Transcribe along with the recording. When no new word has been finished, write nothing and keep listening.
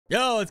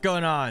Yo, what's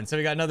going on? So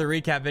we got another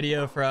recap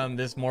video from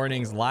this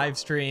morning's live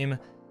stream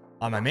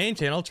on my main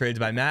channel. Trades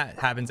by Matt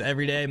happens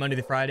every day, Monday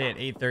to Friday at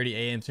 8:30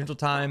 a.m. Central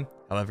Time.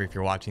 However, if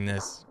you're watching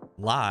this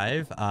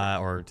live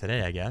or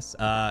today, I guess,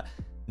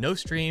 no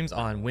streams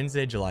on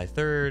Wednesday, July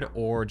 3rd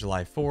or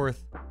July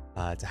 4th.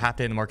 It's a half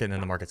day in the market and then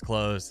the market's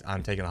closed.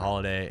 I'm taking the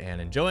holiday and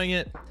enjoying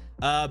it.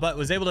 But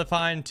was able to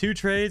find two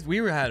trades. We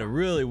had a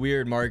really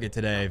weird market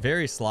today,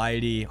 very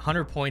slidey,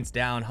 100 points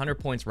down, 100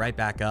 points right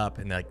back up,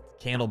 and like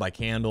candle by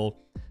candle.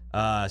 So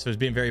I was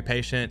being very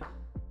patient.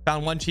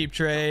 Found one cheap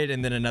trade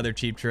and then another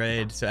cheap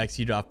trade. So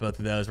executed off both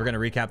of those. We're going to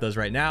recap those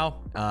right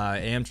now. I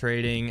am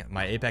trading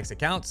my Apex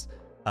accounts.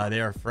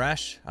 They are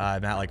fresh.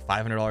 I'm at like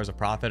 $500 of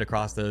profit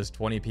across those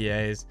 20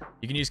 PAs.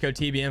 You can use code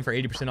TBM for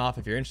 80% off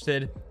if you're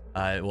interested.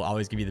 It will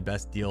always give you the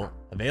best deal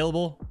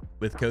available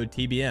with code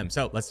TBM.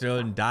 So let's go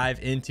and dive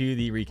into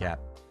the recap.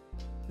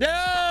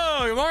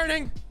 Yo, good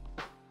morning.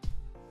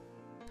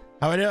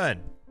 How we doing?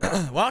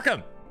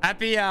 Welcome.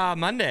 Happy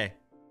Monday.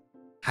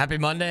 Happy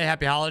Monday.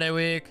 Happy holiday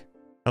week.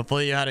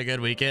 Hopefully you had a good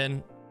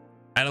weekend.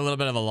 I had a little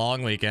bit of a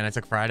long weekend. I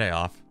took Friday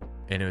off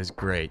and it was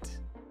great.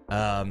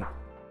 The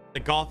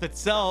golf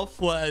itself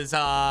was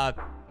shot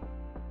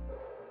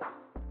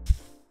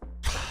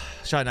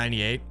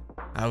 98.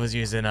 I was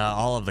using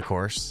all of the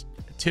course.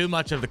 Too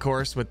much of the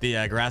course with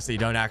the grass that you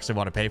don't actually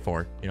want to pay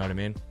for. You know what I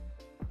mean?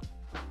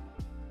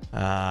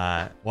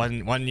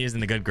 Wasn't using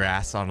the good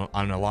grass on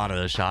a lot of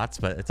those shots,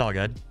 but it's all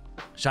good.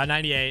 Shot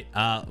 98.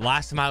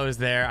 Last time I was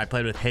there, I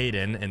played with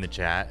Hayden in the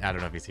chat. I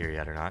don't know if he's here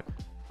yet or not.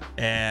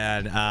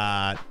 And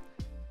I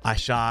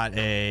shot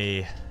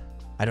a...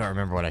 I don't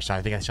remember what I shot.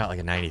 I think I shot like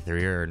a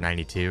 93 or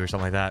 92 or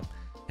something like that.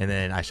 And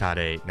then I shot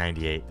a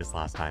 98 this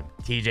last time.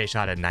 TJ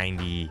shot a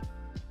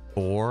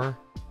 94,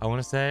 I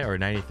want to say, or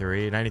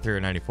 93 or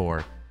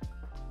 94.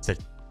 So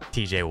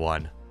TJ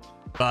won.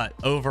 But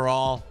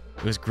overall,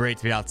 it was great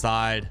to be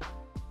outside.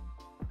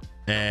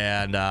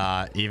 And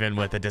even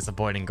with a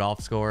disappointing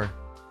golf score,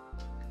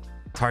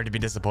 it's hard to be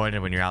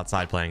disappointed when you're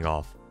outside playing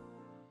golf.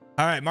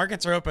 All right,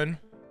 markets are open.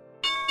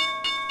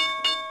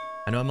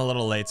 I know I'm a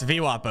little late. It's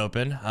VWAP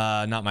open.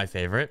 Not my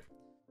favorite.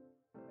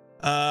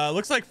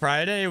 Looks like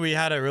Friday we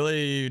had a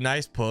really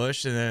nice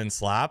push and then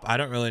slap. I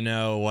don't really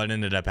know what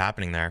ended up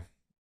happening there.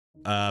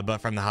 But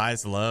from the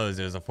highs to lows,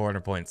 it was a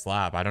 400-point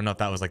slap. I don't know if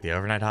that was like the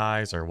overnight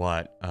highs or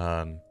what.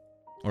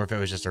 Or if it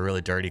was just a really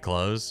dirty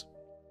close.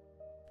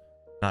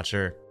 Not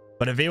sure.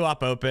 But a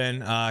VWAP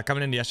open,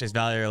 coming into yesterday's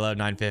value low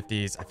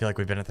 950s. I feel like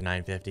we've been at the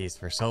 950s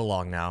for so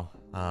long now.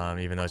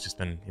 Even though it's just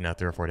been,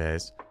 3 or 4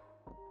 days.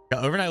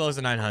 Got overnight lows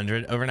at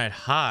 900, overnight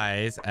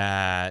highs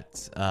at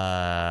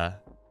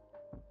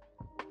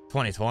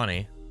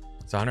 2020.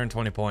 So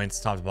 120 points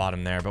top to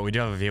bottom there, but we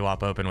do have a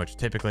VWAP open, which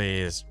typically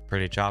is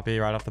pretty choppy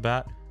right off the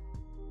bat.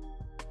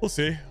 We'll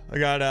see. I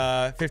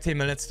got 15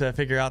 minutes to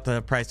figure out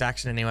the price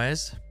action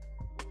anyways.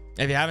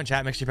 If you haven't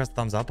chat, make sure you press the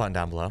thumbs up button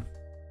down below.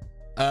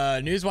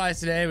 News wise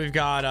today, we've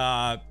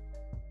got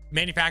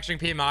manufacturing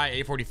PMI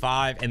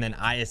 845 and then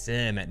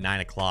ISM at 9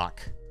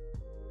 o'clock.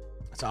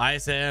 So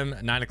ISM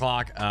 9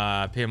 o'clock,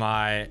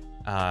 PMI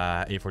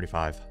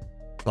 845.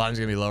 Volume's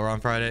gonna be lower on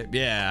Friday.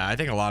 Yeah, I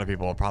think a lot of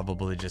people will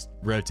probably just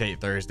rotate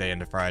Thursday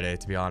into Friday,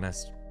 to be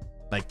honest.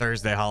 Like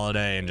Thursday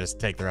holiday and just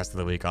take the rest of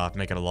the week off,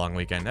 make it a long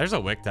weekend. There's a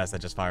wick test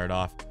that just fired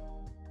off.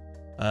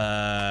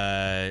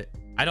 I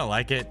don't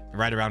like it.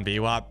 Right around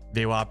VWAP.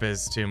 VWAP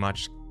is too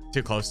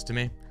close to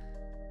me.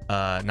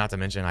 Not to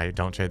mention I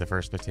don't trade the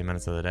first 15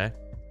 minutes of the day.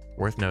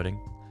 Worth noting.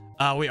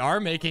 We are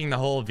making the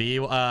whole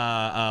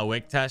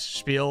wick test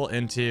spiel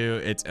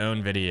into its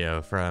own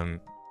video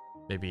from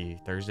maybe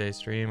Thursday's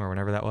stream or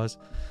whenever that was.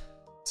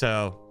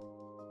 So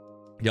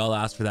y'all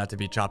asked for that to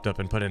be chopped up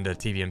and put into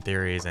TVM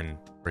theories, and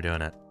we're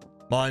doing it.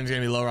 Volume's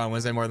gonna be lower on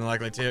Wednesday more than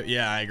likely too.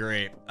 Yeah, I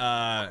agree.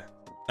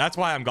 That's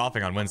why I'm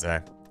golfing on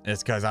Wednesday.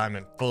 It's because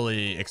I'm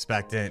fully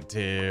expectant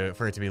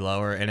for it to be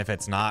lower, and if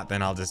it's not,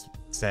 then I'll just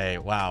say,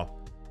 wow,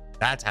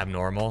 that's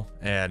abnormal,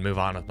 and move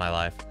on with my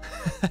life.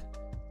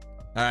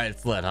 All right,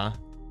 it's lit, huh?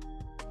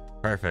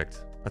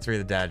 Perfect. Let's read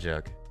the dad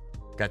joke.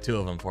 Got 2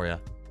 of them for you.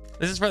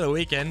 This is for the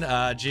weekend,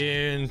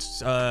 June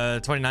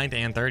 29th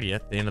and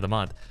 30th, the end of the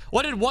month.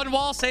 What did one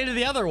wall say to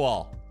the other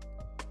wall?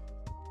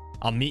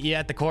 I'll meet you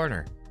at the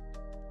corner.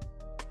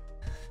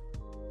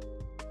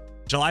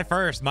 July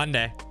 1st,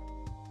 Monday.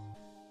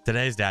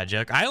 Today's dad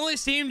joke. I only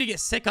seem to get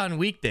sick on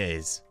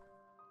weekdays.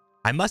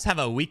 I must have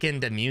a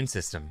weakened immune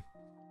system.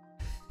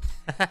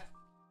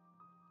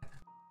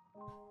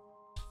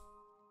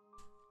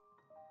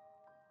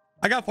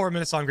 I got 4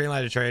 minutes on green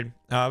light to trade.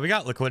 We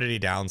got liquidity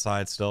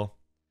downside still.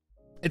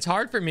 It's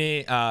hard for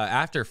me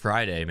after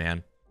Friday,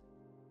 man.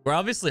 We're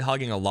obviously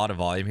hugging a lot of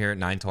volume here at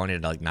 920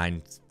 to like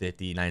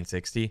 950,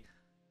 960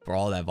 for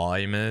all that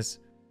volume is.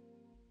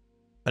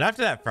 But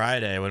after that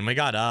Friday, when we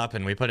got up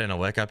and we put in a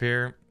wick up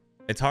here,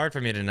 it's hard for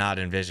me to not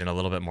envision a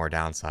little bit more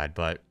downside,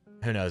 but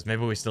who knows?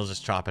 Maybe we still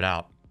just chop it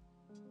out.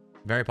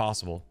 Very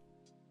possible.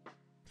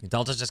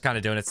 Delta's just kind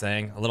of doing its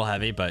thing. A little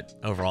heavy, but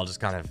overall just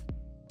kind of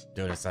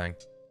doing its thing.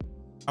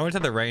 I went to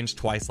the range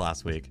twice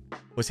last week.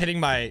 Was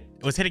hitting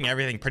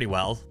everything pretty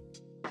well.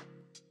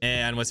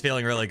 and was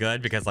feeling really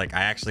good because like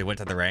I actually went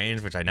to the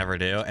range, which I never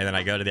do. And then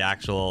I go to the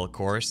actual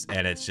course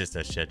and it's just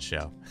a shit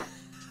show.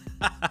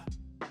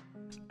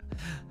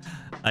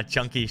 A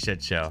chunky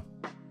shit show.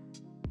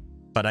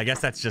 But I guess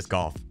that's just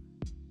golf.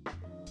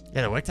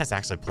 Yeah, the wick test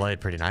actually played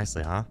pretty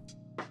nicely, huh?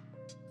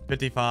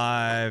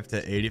 55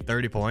 to 80,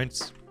 30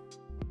 points.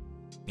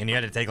 And you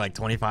had to take like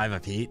 25 a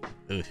heat.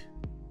 Ugh.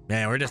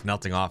 Man, we're just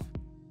melting off.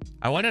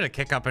 I wanted to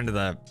kick up into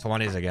the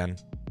 20s again.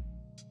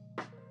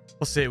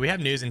 We'll see. We have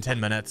news in 10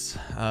 minutes.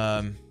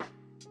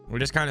 We're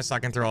just kind of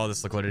sucking through all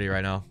this liquidity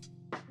right now.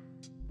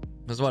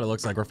 This is what it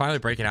looks like. We're finally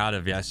breaking out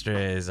of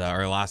yesterday's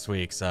or last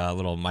week's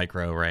little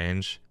micro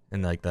range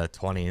in like the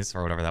 20s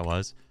or whatever that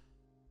was.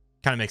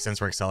 Kind of makes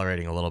sense. We're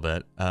accelerating a little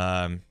bit.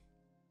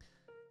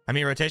 I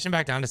mean, rotation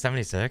back down to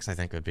 76, I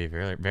think would be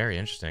very, very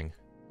interesting,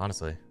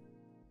 honestly.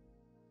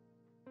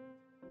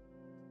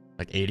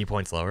 Like 80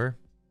 points lower.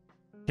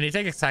 Can you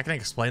take a second to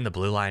explain the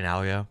blue line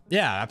algo?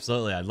 Yeah,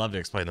 absolutely. I'd love to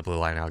explain the blue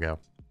line algo.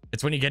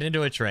 It's when you get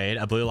into a trade,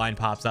 a blue line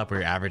pops up where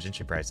your average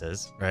entry price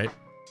is, right?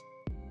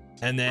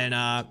 And then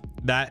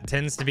that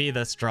tends to be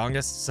the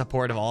strongest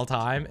support of all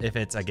time if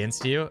it's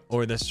against you,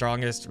 or the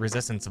strongest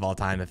resistance of all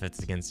time if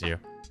it's against you.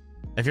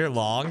 If you're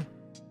long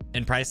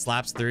and price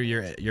slaps through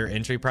your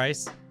entry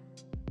price,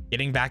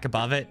 getting back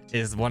above it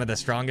is one of the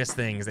strongest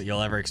things that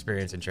you'll ever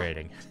experience in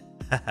trading.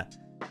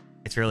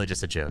 It's really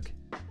just a joke.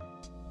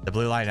 The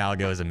blue line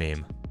algo is a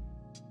meme.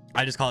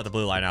 I just call it the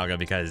blue line algo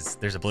because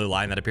there's a blue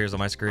line that appears on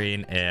my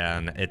screen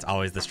and it's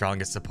always the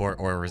strongest support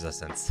or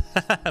resistance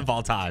of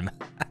all time.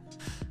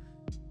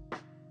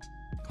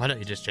 Why don't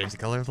you just change the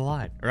color of the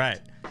line? Right.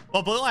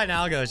 Well, blue line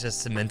algo is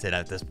just cemented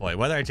at this point.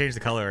 Whether I change the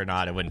color or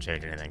not, it wouldn't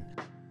change anything.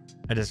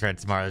 I just read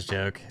tomorrow's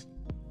joke.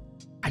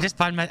 I just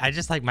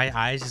like my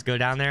eyes just go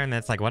down there and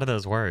it's like, what are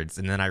those words?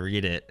 And then I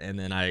read it and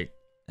then I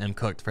am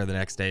cooked for the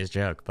next day's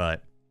joke,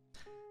 but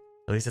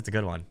at least it's a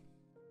good one.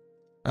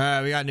 All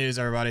right, we got news,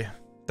 everybody.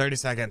 30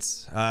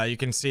 seconds. You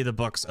can see the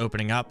books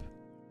opening up.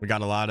 We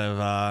got a lot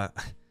of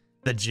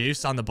the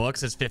juice on the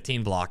books is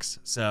 15 blocks,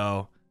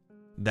 so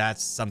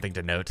that's something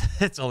to note.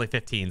 It's only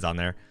 15s on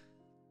there,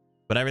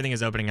 but everything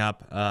is opening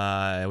up.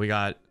 We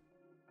got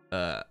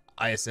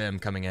ISM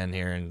coming in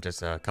here in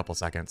just a couple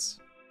seconds.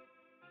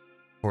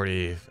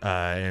 15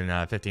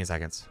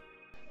 seconds.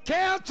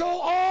 Cancel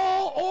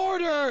all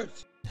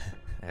orders.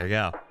 There we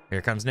go.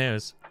 Here comes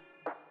news.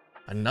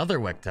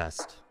 Another wick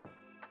test.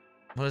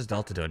 What is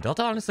Delta doing?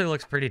 Delta honestly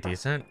looks pretty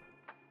decent.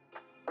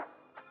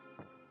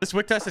 This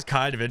wick test is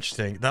kind of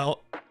interesting. The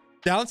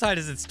downside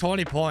is it's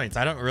 20 points.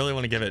 I don't really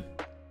want to give it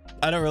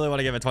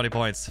 20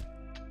 points.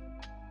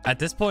 At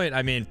this point,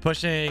 I mean,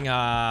 pushing,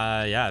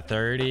 yeah,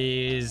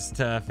 30s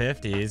to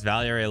 50s,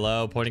 value area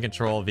low, point of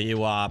control,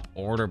 VWAP,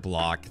 order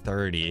block,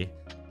 30.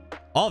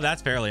 All of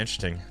that's fairly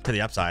interesting to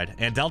the upside.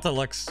 And Delta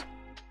looks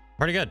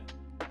pretty good.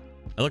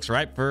 It looks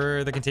ripe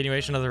for the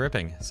continuation of the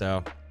ripping.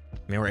 So,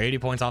 I mean, we're 80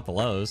 points off the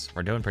lows.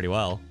 We're doing pretty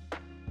well.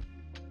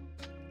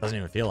 Doesn't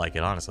even feel like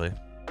it, honestly.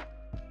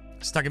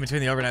 Stuck in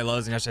between the overnight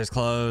lows and yesterday's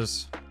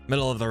close.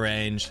 Middle of the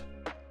range.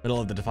 Middle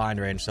of the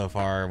defined range so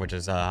far, which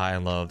is high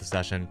and low of the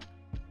session.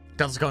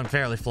 Delta's going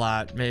fairly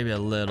flat. Maybe a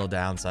little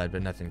downside,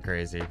 but nothing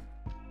crazy.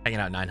 Hanging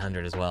out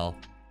 900 as well.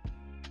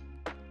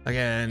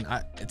 Again,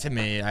 to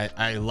me,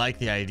 I like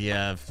the idea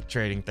of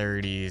trading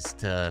 30s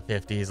to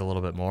 50s a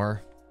little bit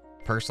more,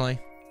 personally.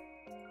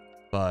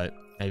 But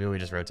maybe we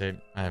just rotate.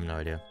 I have no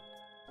idea.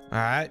 All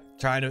right,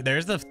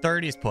 there's the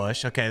 30s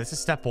push. Okay, this is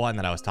step one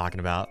that I was talking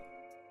about.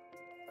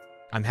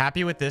 I'm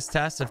happy with this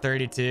test of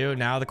 32.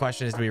 Now the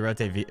question is, do we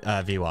rotate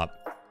VWAP?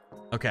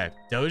 Okay,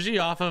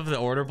 doji off of the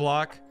order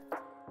block.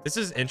 This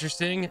is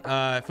interesting.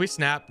 If we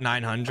snap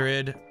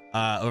 900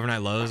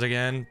 overnight lows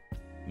again,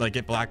 like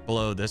get back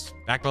below this,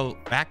 back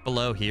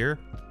below here,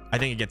 I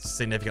think it gets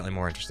significantly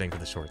more interesting for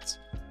the shorts.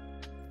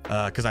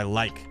 Because I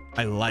like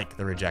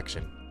the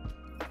rejection.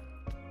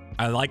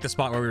 I like the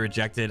spot where we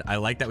rejected. I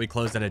like that we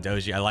closed at a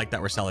doji. I like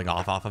that we're selling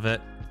off of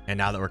it. And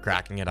now that we're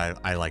cracking it,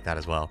 I like that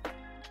as well.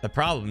 The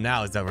problem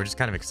now is that we're just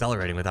kind of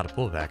accelerating without a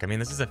pullback. I mean,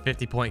 this is a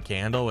 50-point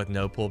candle with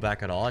no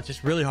pullback at all. It's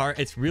just really hard.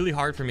 It's really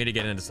hard for me to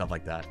get into stuff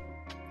like that.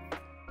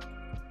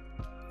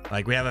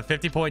 Like, we have a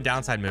 50-point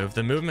downside move.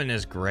 The movement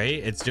is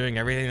great. It's doing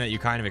everything that you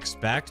kind of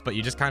expect, but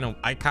you just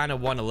I kind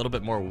of want a little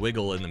bit more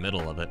wiggle in the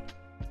middle of it.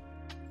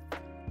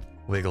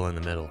 Wiggle in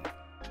the middle.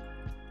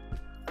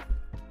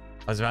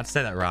 I was about to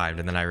say that rhymed,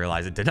 and then I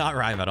realized it did not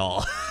rhyme at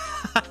all.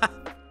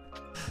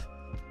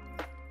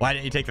 Why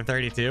didn't you take the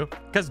 32?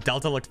 Because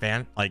Delta looked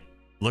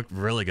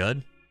really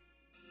good.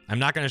 I'm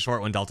not going to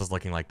short when Delta's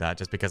looking like that,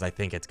 just because I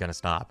think it's going to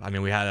stop. I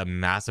mean, we had a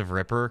massive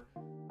ripper,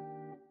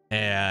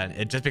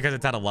 and just because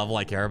it's at a level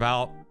I care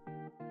about,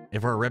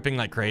 if we're ripping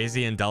like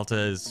crazy and Delta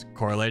is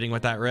correlating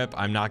with that rip,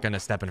 I'm not going to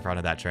step in front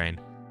of that train,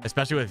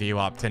 especially with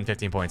VWAP 10,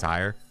 15 points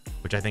higher,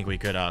 which I think we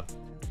could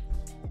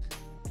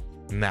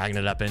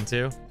magnet up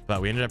into,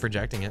 but we ended up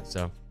rejecting it,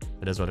 so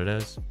it is what it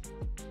is.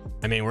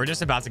 I mean, we're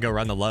just about to go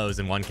run the lows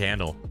in one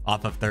candle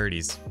off of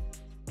 30s.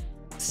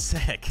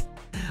 Sick.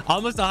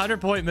 Almost a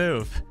 100-point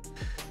move.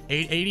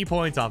 80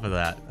 points off of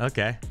that.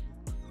 Okay.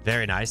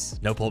 Very nice.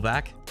 No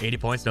pullback. 80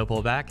 points, no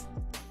pullback.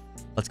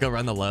 Let's go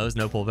run the lows,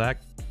 no pullback.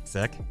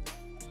 Sick.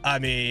 I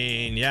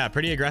mean, yeah,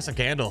 pretty aggressive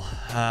candle.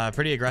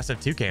 Pretty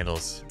aggressive 2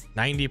 candles.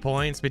 90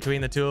 points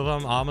between the 2 of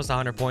them, almost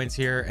 100 points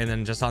here. And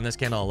then just on this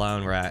candle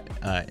alone, we're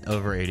at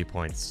over 80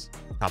 points,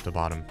 top to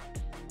bottom,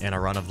 and a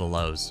run of the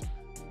lows.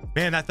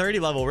 Man, that 30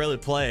 level really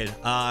played.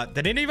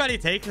 Did anybody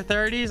take the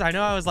 30s? I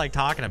know I was like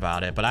talking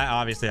about it, but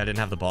I didn't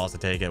have the balls to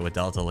take it with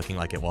Delta looking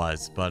like it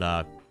was. But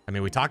I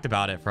mean, we talked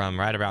about it from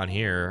right around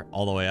here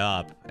all the way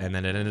up, and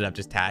then it ended up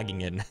just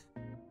tagging it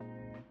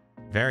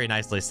very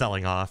nicely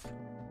selling off.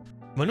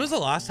 When was the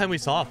last time we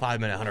saw a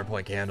 5-minute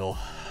 100-point candle?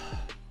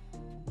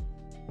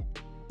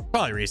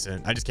 Probably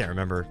recent. I just can't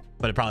remember,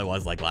 but it probably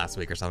was like last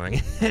week or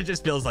something. It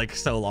just feels like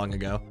so long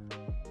ago.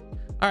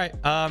 All right.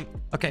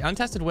 Okay.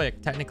 Untested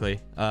wick, technically,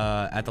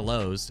 at the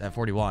lows at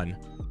 41.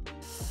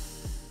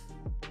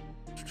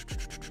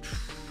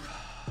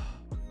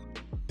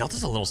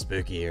 Delta's a little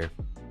spooky here.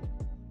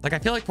 Like, I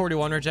feel like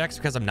 41 rejects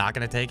because I'm not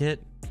going to take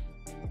it,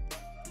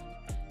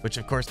 which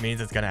of course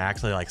means it's going to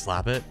actually like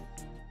slap it.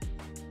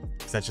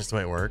 Because that's just the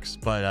way it works.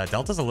 But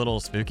Delta's a little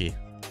spooky.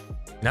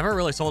 Never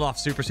really sold off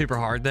super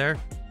hard there.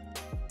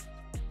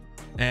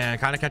 And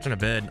kind of catching a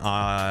bid.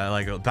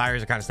 Like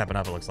buyers are kind of stepping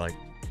up, it looks like.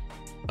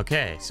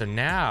 Okay, so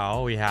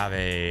now we have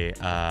a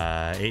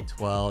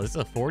 812. This is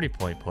a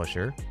 40-point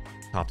pusher,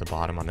 top to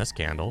bottom on this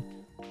candle.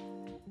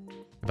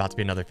 About to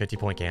be another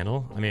 50-point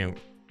candle. I mean,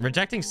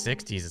 rejecting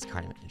 60s is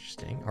kind of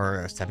interesting.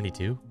 Or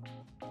 72.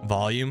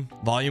 Volume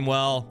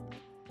well.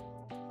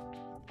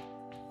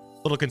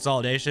 Little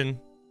consolidation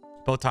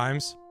both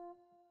times.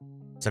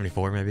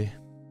 74 maybe.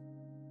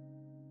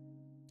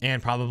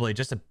 And probably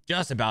just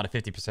about a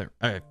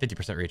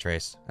 50%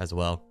 retrace as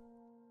well.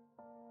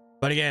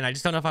 But again, I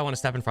just don't know if I want to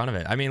step in front of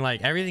it. I mean,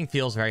 like, everything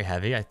feels very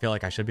heavy. I feel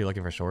like I should be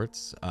looking for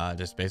shorts,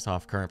 just based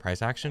off current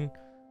price action.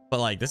 But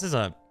like, this is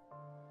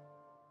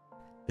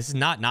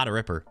not a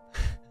ripper.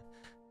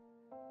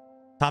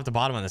 Top to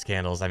bottom on this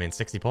candles, I mean,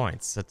 60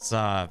 points. It's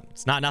not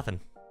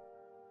nothing.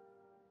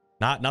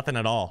 Not nothing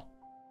at all.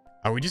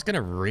 Are we just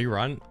gonna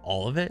rerun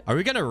all of it? Are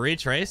we gonna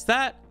retrace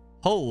that?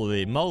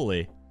 Holy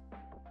moly.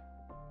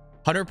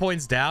 100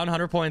 points down,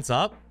 100 points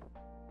up.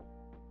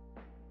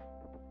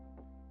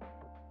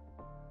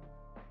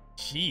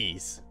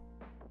 Jeez.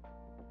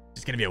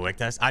 Just gonna be a wick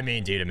test. I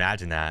mean, dude,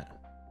 imagine that.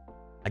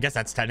 I guess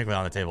that's technically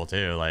on the table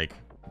too. Like,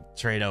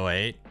 trade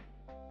 08.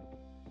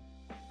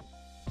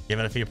 Give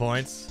it a few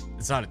points.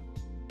 It's not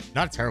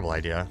a terrible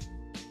idea.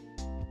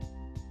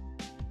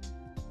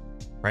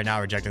 Right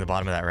now, rejecting the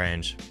bottom of that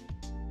range.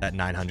 That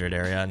 900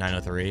 area,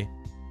 903.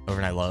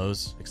 Overnight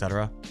lows,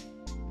 etc.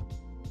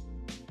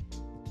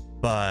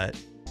 But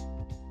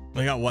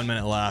we got 1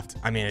 minute left.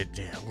 I mean,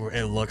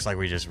 it looks like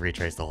we just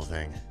retraced the whole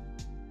thing,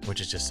 which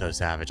is just so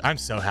savage. I'm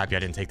so happy I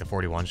didn't take the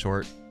 41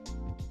 short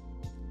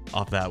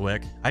off that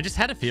wick. I just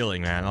had a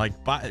feeling, man. Like,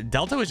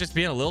 Delta was just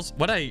being a little...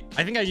 I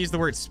think I used the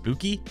word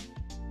spooky.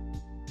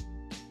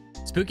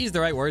 Spooky is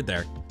the right word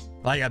there.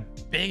 Like a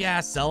big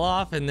ass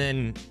sell-off, and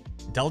then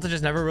Delta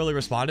just never really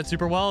responded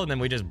super well, and then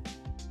we just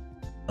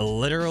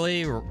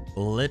literally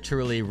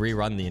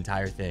rerun the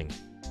entire thing.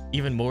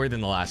 Even more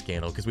than the last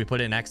candle, because we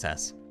put in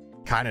excess.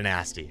 Kind of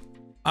nasty.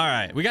 All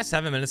right, we got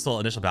 7 minutes till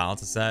initial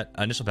balance is set.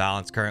 Initial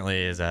balance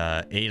currently is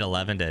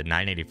 811 to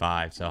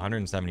 985, so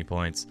 170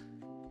 points.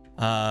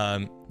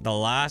 The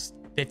last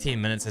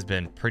 15 minutes has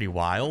been pretty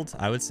wild,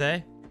 I would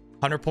say.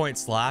 100-point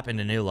slap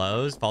into new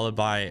lows, followed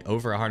by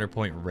over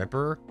 100-point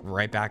ripper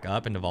right back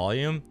up into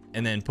volume,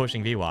 and then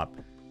pushing VWAP.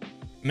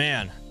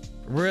 Man,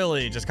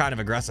 really just kind of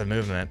aggressive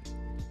movement.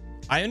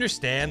 I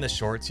understand the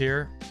shorts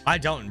here. I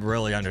don't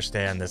really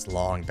understand this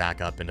long back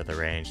up into the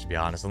range, to be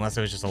honest, unless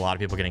it was just a lot of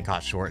people getting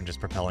caught short and just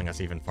propelling us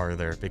even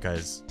further,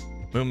 because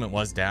movement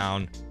was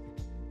down.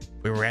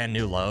 We ran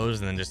new lows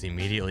and then just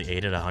immediately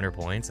ate at 100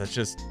 points. That's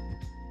just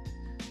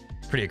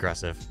pretty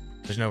aggressive.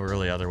 There's no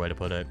really other way to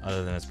put it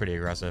other than it's pretty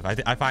aggressive.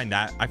 I find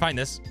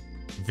this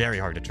very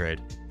hard to trade.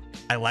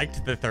 I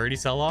liked the 30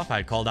 sell-off. I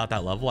had called out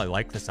that level. I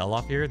liked the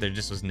sell-off here. There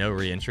just was no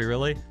re-entry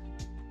really.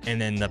 And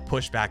then the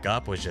push back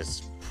up was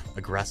just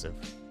aggressive.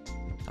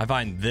 I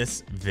find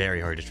this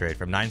very hard to trade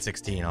from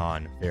 916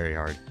 on, very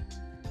hard.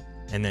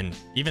 And then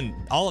even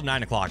all of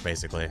 9 o'clock,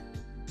 basically.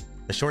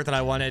 The short that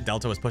I wanted,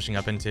 Delta was pushing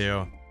up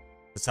into.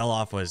 The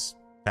sell-off was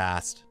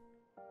fast.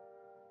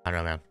 I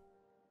don't know, man.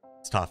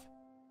 It's tough.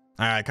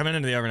 All right, coming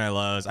into the overnight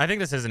lows. I think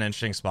this is an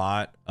interesting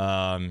spot.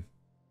 Playing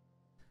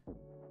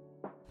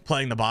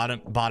the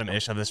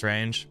bottom-ish of this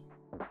range.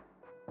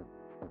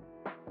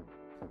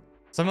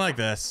 Something like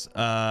this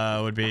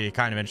would be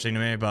kind of interesting to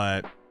me,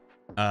 but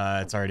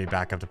it's already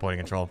back up to point of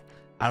control.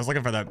 I was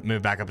looking for the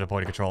move back up to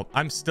point of control.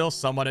 I'm still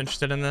somewhat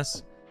interested in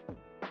this.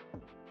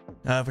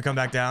 If we come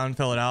back down,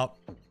 fill it out.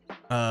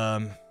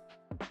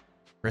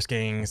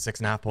 Risking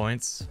 6.5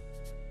 points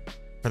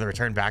for the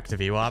return back to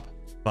VWAP,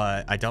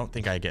 but I don't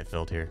think I get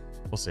filled here.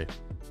 We'll see.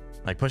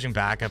 Like pushing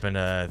back up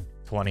into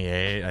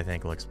 28, I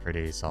think looks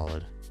pretty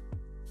solid.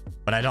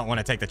 But I don't want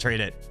to take the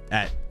trade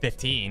at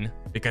 15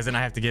 because then I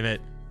have to give it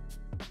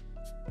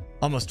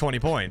almost 20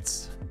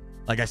 points.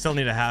 Like, I still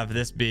need to have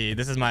this be,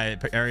 this is my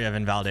area of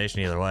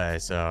invalidation either way.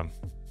 So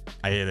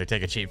I either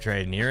take a cheap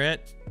trade near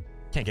it.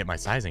 Can't get my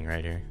sizing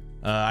right here.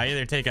 I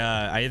either take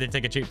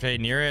a cheap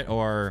trade near it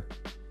or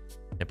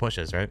it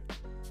pushes, right?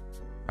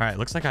 All right,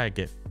 looks like I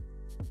get,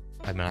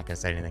 I'm not gonna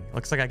say anything.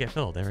 Looks like I get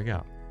filled. There we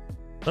go.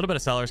 A little bit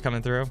of sellers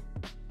coming through.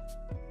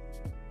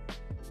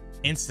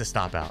 Insta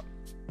stop out.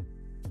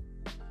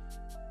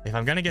 If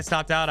I'm gonna get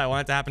stopped out, I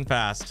want it to happen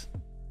fast.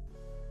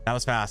 That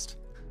was fast.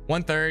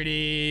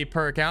 130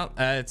 per account.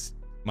 It's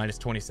minus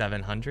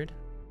 2,700,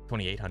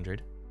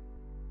 2,800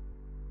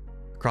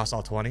 across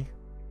all 20.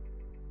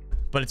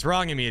 But it's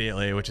wrong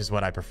immediately, which is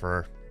what I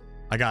prefer.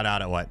 I got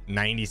out at what,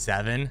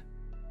 97,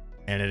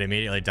 and it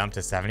immediately dumped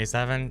to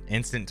 77.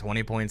 Instant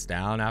 20 points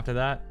down after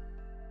that.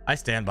 I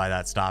stand by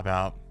that stop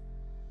out.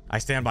 I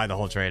stand by the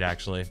whole trade,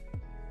 actually.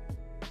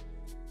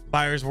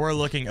 Buyers were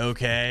looking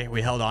okay.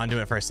 We held on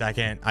to it for a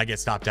second. I get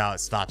stopped out. It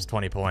stops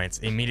 20 points.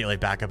 Immediately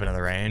back up into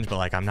the range, but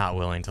like I'm not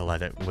willing to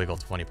let it wiggle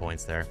 20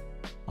 points there.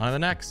 On to the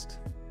next.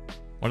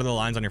 What are the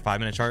lines on your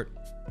 5-minute chart?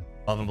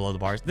 Above and below the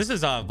bars. This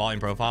is a volume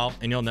profile,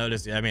 and you'll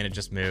notice, I mean, it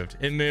just moved.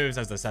 It moves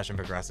as the session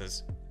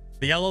progresses.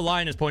 The yellow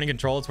line is pointing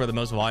control. It's where the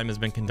most volume has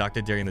been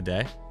conducted during the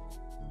day.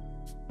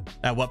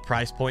 At what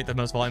price point the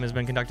most volume has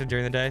been conducted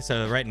during the day.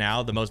 So right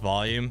now, the most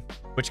volume,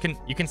 which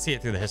you can see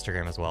it through the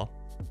histogram as well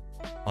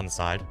on the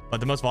side, but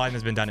the most volume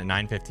has been done at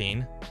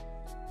 9:15.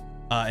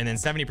 And then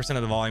 70%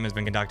 of the volume has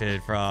been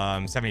conducted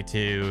from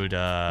 72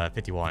 to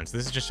 51. So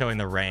this is just showing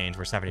the range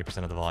where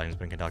 70% of the volume has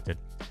been conducted.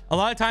 A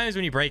lot of times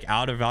when you break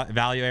out of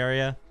value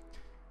area,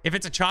 if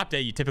it's a chop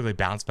day, you typically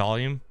bounce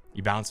volume.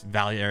 You bounce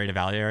value area to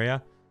value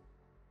area.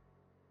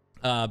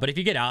 But if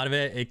you get out of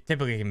it, it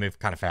typically can move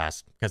kind of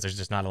fast because there's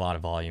just not a lot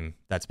of volume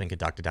that's been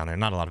conducted down there.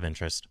 Not a lot of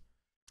interest.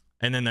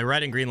 And then the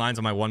red and green lines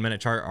on my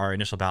 1-minute chart are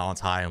initial balance,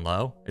 high and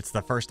low. It's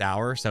the first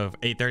hour. So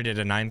 8:30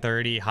 to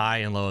 9:30, high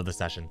and low of the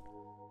session.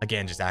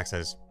 Again, just acts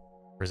as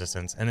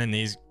resistance. And then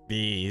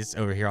these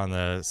over here on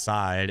the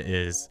side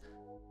is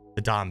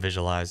the DOM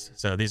visualized.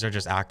 So these are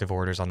just active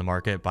orders on the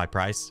market by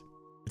price.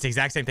 It's the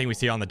exact same thing we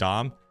see on the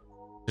DOM,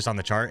 just on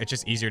the chart. It's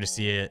just easier to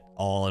see it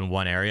all in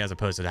one area as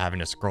opposed to having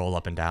to scroll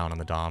up and down on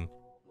the DOM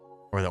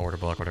or the order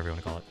book, whatever you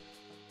want to call it.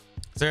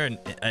 Is there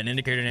an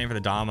indicator name for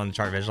the DOM on the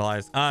chart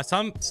visualized?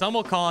 Some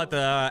will call it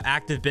the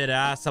active bid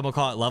ask. Some will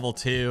call it level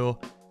 2,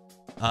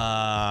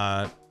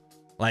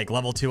 like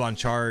level 2 on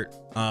chart.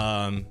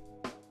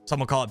 Some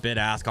will call it bid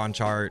ask on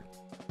chart.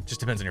 Just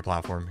depends on your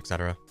platform,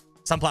 etc.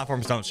 Some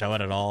platforms don't show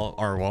it at all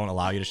or won't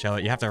allow you to show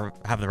it. You have to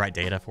have the right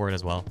data for it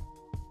as well.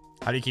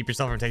 How do you keep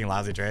yourself from taking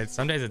lousy trades?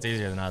 Some days it's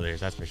easier than others,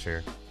 that's for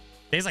sure.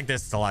 Days like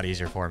this, it's a lot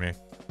easier for me.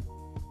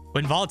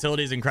 When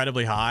volatility is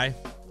incredibly high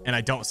and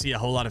I don't see a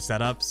whole lot of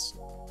setups,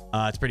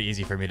 it's pretty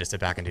easy for me to sit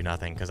back and do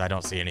nothing because I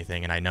don't see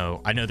anything, and I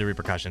know the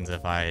repercussions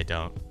if I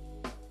don't.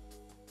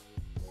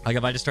 Like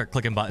if I just start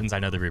clicking buttons, I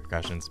know the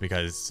repercussions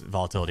because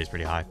volatility is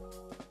pretty high.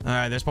 All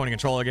right, there's pointing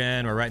control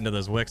again. We're right into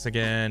those wicks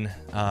again.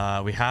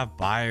 We have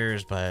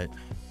buyers, but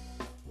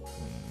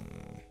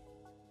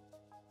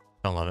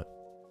don't love it.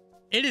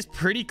 It is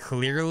pretty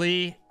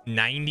clearly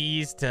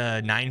 90s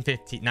to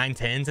 915,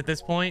 910s at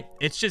this point.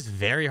 It's just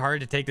very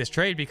hard to take this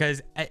trade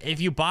because if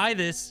you buy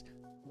this,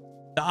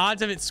 the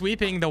odds of it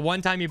sweeping the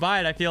one time you buy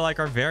it, I feel like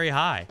are very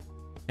high.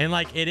 And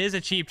like, it is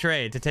a cheap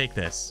trade to take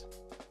this.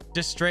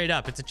 Just straight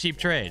up, it's a cheap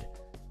trade.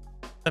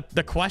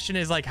 The question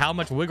is like, how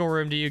much wiggle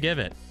room do you give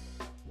it?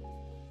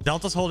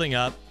 Delta's holding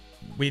up.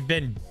 We've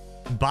been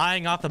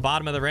buying off the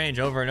bottom of the range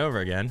over and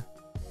over again.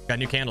 Got a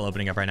new candle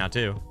opening up right now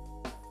too.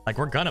 Like,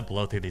 we're gonna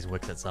blow through these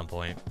wicks at some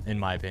point, in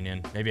my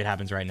opinion. Maybe it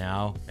happens right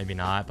now, maybe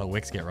not, but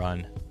wicks get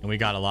run. And we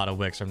got a lot of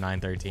wicks from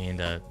 913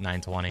 to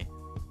 920.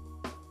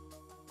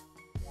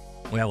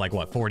 We have like,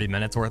 what, 40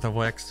 minutes worth of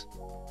wicks?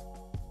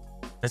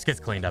 This gets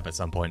cleaned up at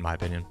some point, in my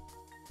opinion.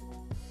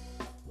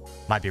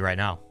 Might be right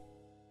now.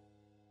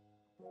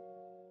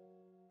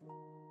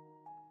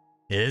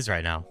 It is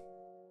right now.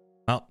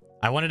 Well,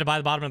 I wanted to buy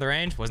the bottom of the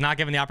range, was not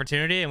given the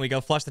opportunity, and we go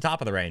flush the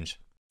top of the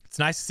range. It's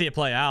nice to see it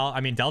play out.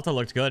 I mean, Delta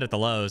looked good at the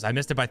lows. I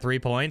missed it by 3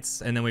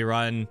 points, and then we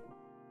run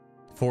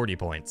 40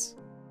 points.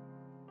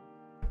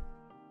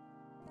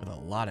 With a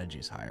lot of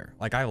juice higher.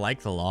 Like, I like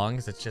the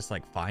longs. It's just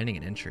like finding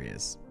an entry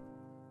is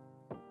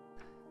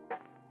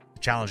the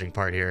challenging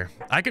part here.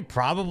 I could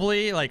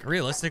probably, like,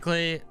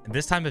 realistically,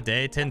 this time of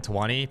day,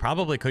 10-20,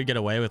 probably could get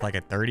away with like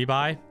a 30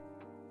 buy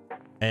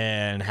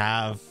and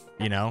have,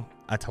 you know,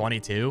 a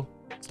 22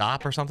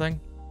 stop or something.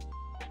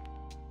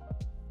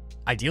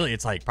 Ideally,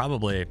 it's like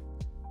probably,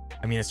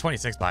 I mean, it's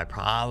 26 buy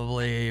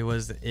probably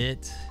was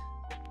it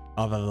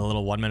of a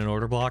little 1 minute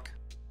order block,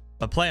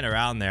 but playing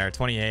around there,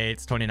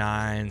 28s,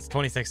 29s,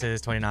 26s,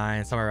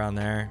 29s, somewhere around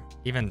there,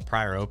 even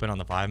prior open on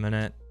the 5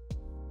 minute,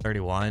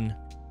 31,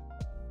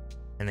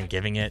 and then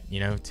giving it, you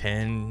know,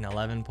 10,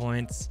 11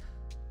 points.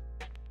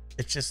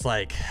 It's just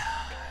like,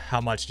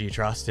 how much do you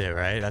trust it,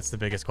 right? That's the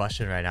biggest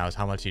question right now, is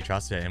how much do you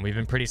trust it? And we've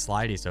been pretty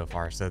slidey so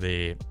far, so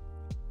the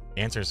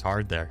answer is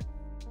hard there.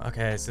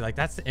 Okay, so like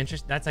that's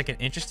like an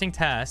interesting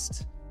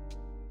test.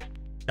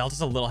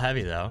 Delta's a little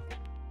heavy though,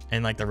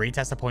 and like the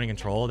retest of pointing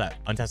control, that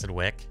untested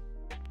wick,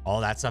 All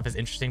that stuff is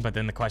interesting, but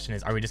then the question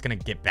is, are we just going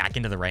to get back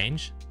into the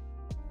range?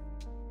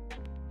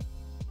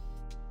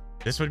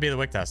 This would be the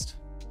wick test.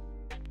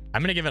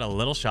 I'm going to give it a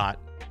little shot,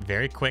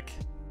 very quick.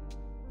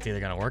 It's either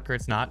going to work or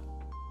it's not.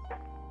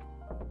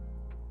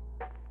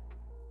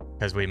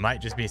 Because we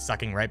might just be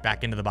sucking right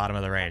back into the bottom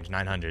of the range,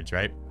 900s,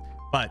 right?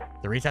 But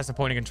the retest of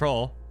point of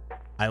control,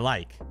 I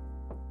like.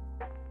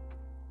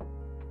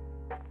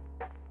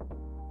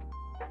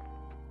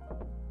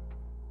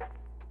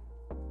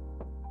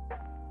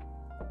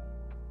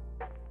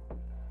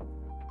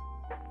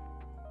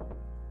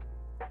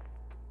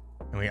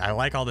 I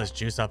like all this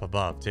juice up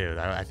above too.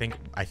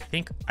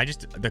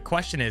 The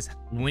question is,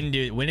 when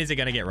is it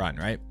going to get run,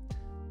 right?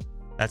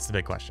 That's the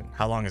big question.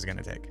 How long is it going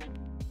to take?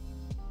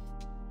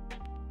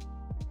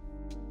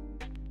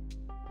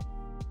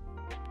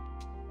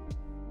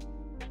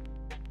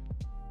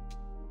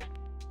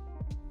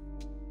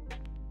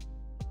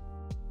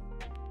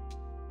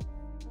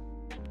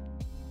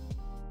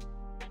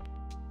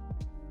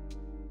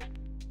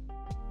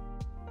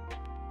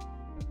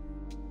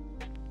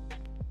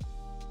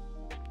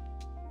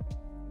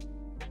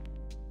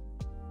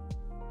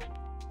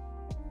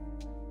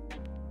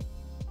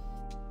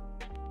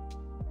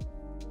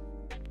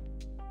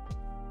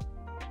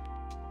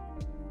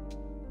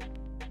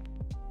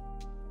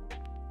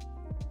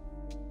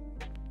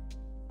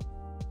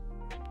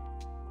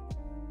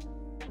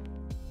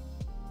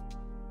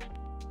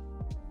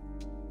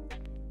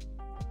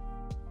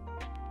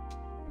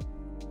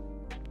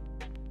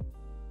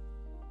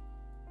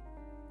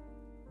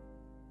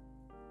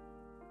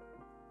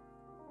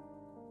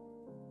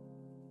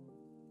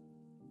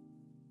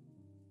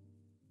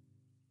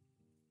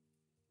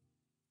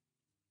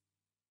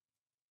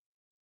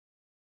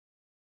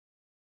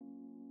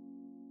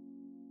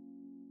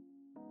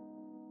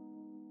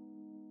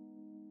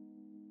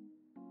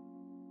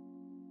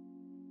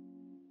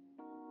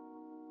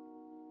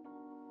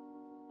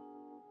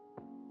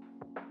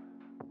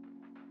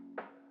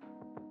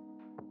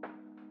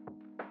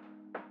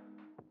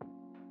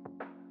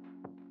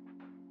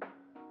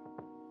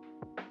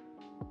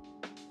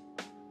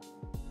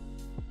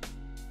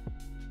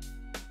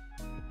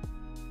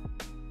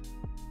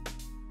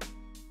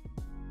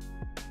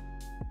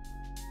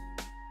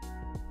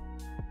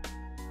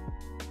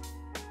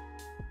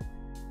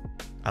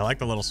 I like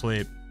the little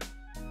sweep.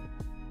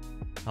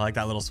 I like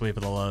that little sweep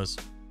of the lows.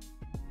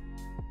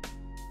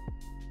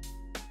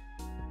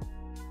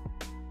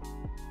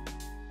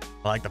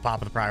 I like the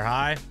pop of the prior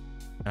high,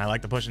 and I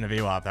like the push into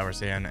VWAP that we're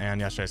seeing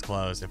and yesterday's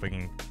close. If we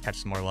can catch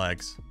some more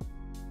legs,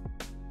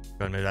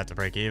 go and move that to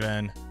break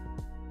even.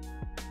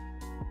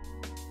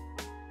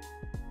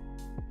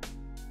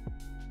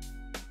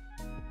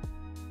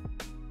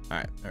 All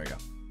right, there we go.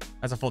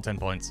 That's a full 10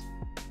 points.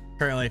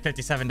 Currently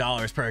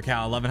 $57 per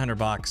account, 1,100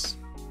 bucks.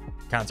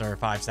 Accounts are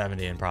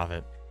 570 in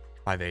profit,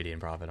 580 in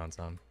profit on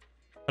some.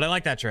 But I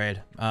like that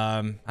trade.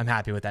 I'm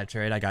happy with that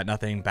trade. I got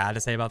nothing bad to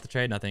say about the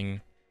trade.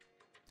 Nothing.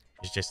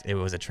 It's just, it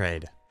was a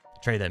trade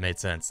that made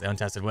sense. The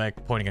untested wick,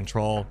 point of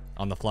control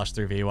on the flush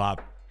through VWAP,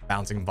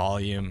 bouncing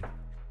volume,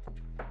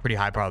 pretty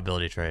high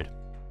probability trade.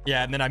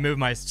 Yeah, and then I moved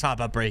my stop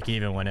up break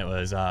even when it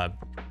was up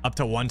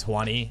to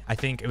 120. I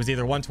think it was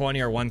either 120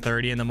 or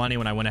 130 in the money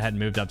when I went ahead and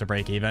moved up to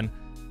break even.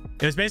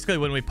 It was basically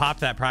when we popped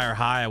that prior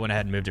high, I went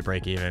ahead and moved to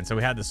break even. So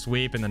we had the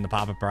sweep and then the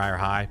pop of prior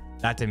high.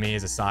 That to me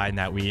is a sign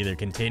that we either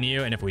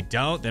continue, and if we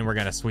don't, then we're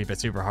going to sweep it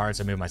super hard.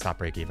 So move my stop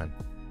break even.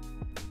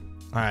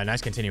 All right,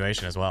 nice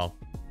continuation as well.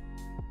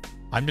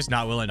 I'm just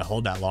not willing to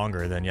hold that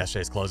longer than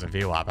yesterday's close in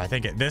VWAP. I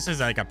think this is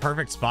like a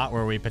perfect spot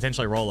where we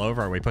potentially roll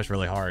over or we push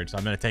really hard. So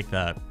I'm going to take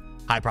the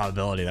high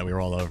probability that we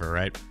roll over,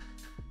 right?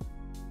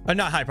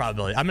 Not high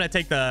probability. I'm going to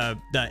take the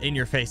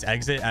in-your-face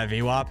exit at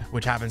VWAP,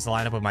 which happens to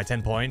line up with my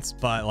 10 points.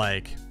 But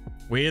like,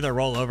 we either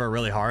roll over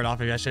really hard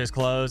off of yesterday's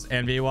close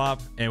and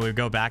VWAP, and we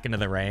go back into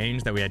the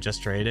range that we had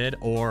just traded,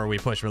 or we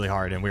push really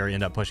hard and we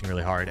end up pushing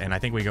really hard. And I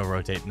think we go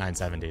rotate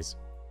 970s.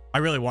 I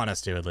really want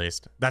us to, at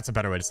least. That's a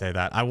better way to say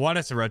that. I want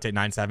us to rotate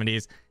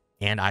 970s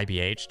and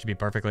IBH, to be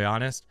perfectly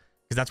honest,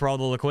 because that's where all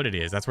the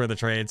liquidity is. That's where the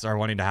trades are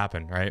wanting to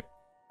happen, right?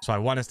 So I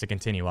want us to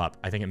continue up.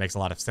 I think it makes a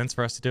lot of sense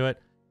for us to do it.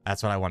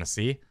 That's what I want to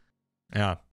see. Yeah.